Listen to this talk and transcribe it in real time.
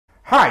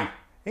Hi,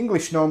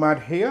 English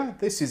Nomad here.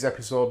 This is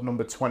episode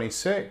number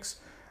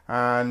 26,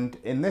 and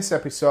in this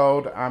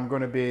episode I'm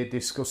going to be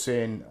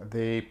discussing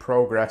the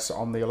progress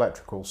on the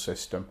electrical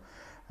system.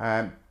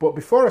 But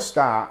before I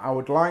start, I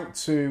would like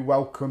to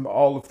welcome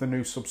all of the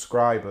new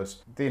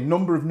subscribers. The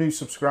number of new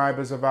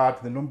subscribers I've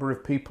had, the number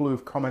of people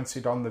who've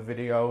commented on the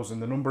videos,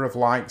 and the number of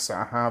likes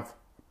that I have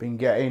been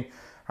getting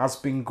has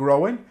been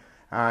growing.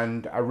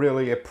 And I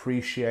really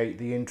appreciate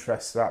the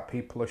interest that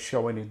people are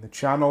showing in the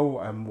channel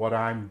and what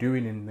I'm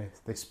doing in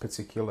this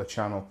particular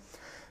channel.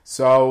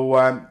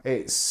 So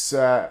it's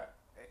a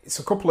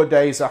couple of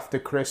days after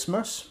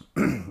Christmas,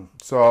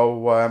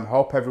 so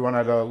hope everyone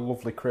had a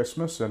lovely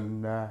Christmas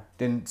and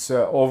didn't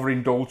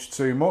overindulge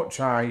too much.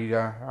 I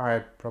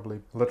had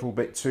probably a little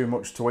bit too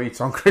much to eat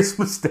on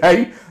Christmas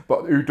Day,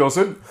 but who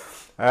doesn't?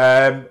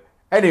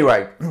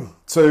 Anyway,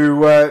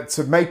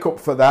 to make up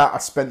for that, I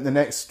spent the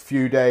next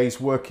few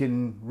days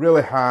working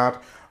really hard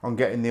on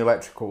getting the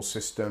electrical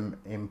system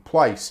in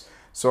place.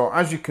 So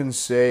as you can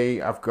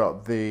see, I've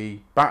got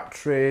the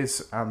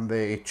batteries and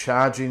the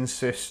charging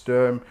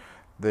system,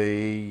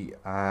 the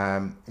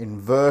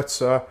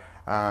inverter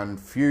and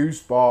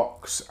fuse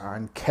box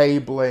and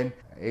cabling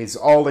is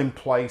all in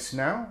place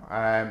now.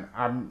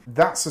 And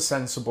that's a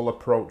sensible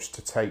approach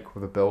to take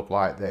with a build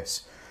like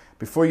this.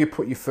 Before you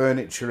put your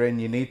furniture in,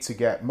 you need to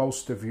get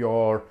most of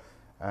your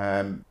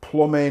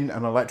plumbing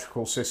and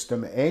electrical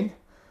system in,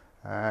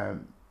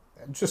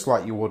 just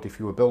like you would if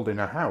you were building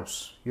a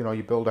house. You know,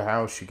 you build a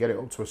house, you get it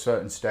up to a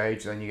certain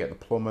stage, then you get the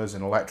plumbers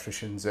and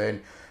electricians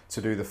in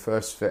to do the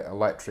first fit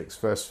electrics,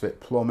 first fit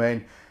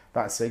plumbing.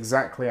 That's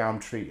exactly how I'm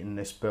treating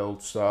this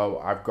build. So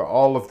I've got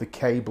all of the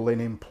cabling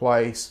in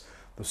place,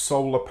 the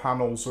solar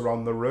panels are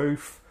on the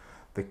roof,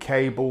 the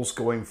cables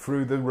going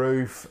through the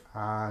roof,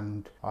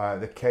 and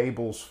the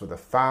cables for the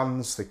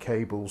fans, the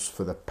cables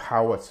for the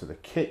power to the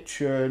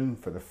kitchen,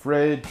 for the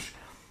fridge,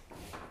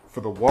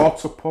 for the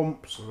water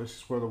pump. So this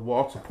is where the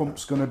water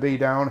pump's going to be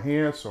down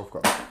here. So I've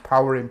got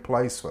power in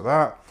place for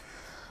that.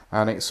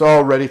 And it's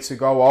all ready to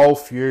go, all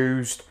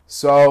fused.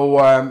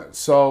 So,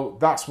 so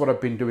that's what I've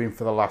been doing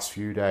for the last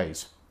few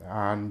days.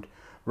 And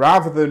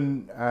rather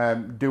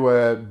than do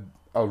a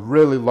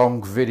really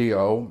long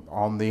video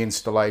on the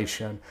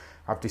installation,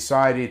 I've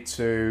decided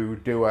to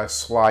do a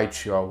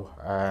slideshow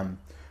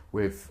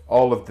with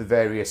all of the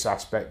various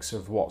aspects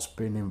of what's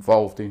been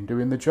involved in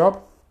doing the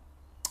job,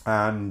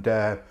 and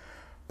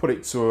put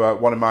it to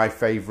one of my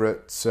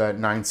favourite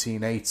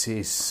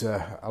 1980s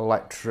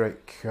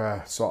electric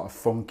sort of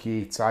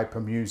funky type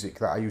of music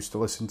that I used to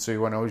listen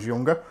to when I was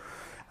younger.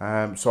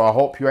 So I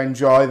hope you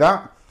enjoy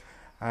that.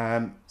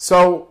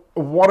 So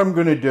what I'm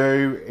going to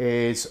do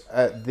is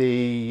at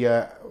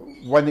the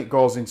when it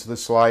goes into the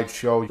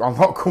slideshow, I'll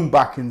not come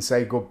back and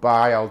say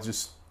goodbye.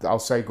 I'll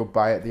say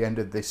goodbye at the end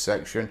of this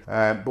section.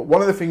 But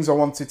one of the things I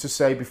wanted to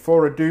say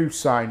before I do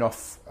sign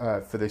off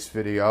for this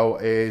video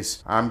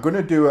is I'm going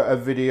to do a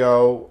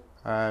video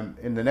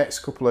in the next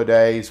couple of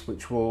days,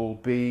 which will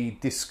be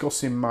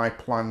discussing my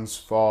plans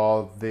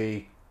for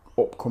the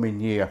upcoming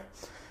year.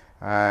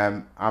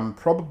 I'm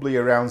probably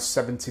around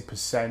 70%,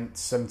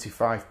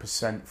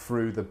 75%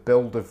 through the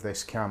build of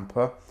this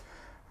camper,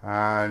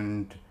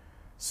 and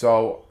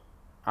so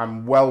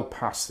I'm well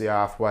past the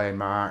halfway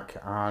mark.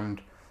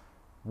 And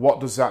what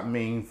does that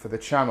mean for the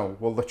channel?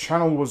 Well, the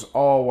channel was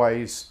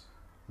always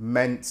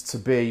meant to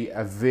be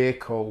a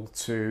vehicle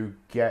to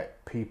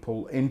get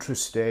people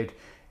interested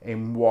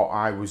in what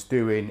I was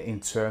doing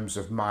in terms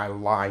of my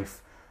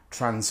life,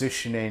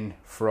 transitioning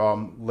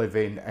from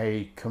living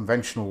a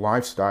conventional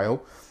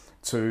lifestyle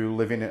to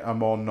living a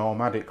more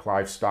nomadic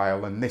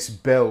lifestyle, and this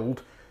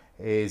build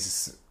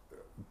is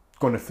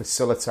going to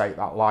facilitate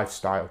that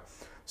lifestyle.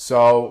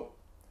 So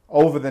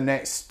over the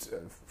next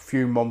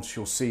few months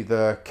you'll see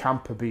the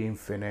camper being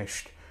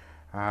finished,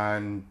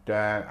 and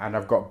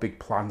I've got big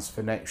plans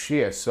for next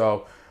year,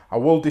 so I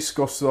will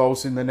discuss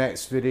those in the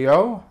next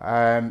video.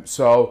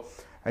 So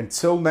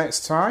until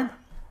next time,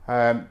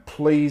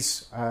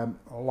 please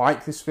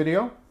like this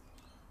video,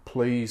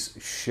 please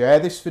share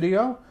this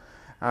video,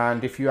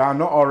 and if you are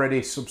not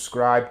already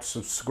subscribed,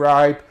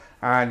 subscribe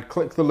and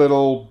click the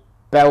little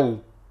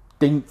bell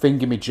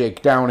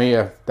thingamajig down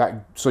here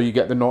so you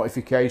get the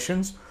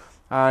notifications.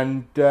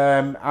 And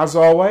as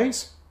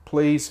always,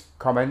 please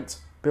comment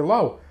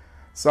below.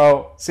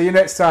 So see you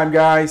next time,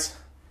 guys.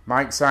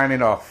 Mike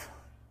signing off.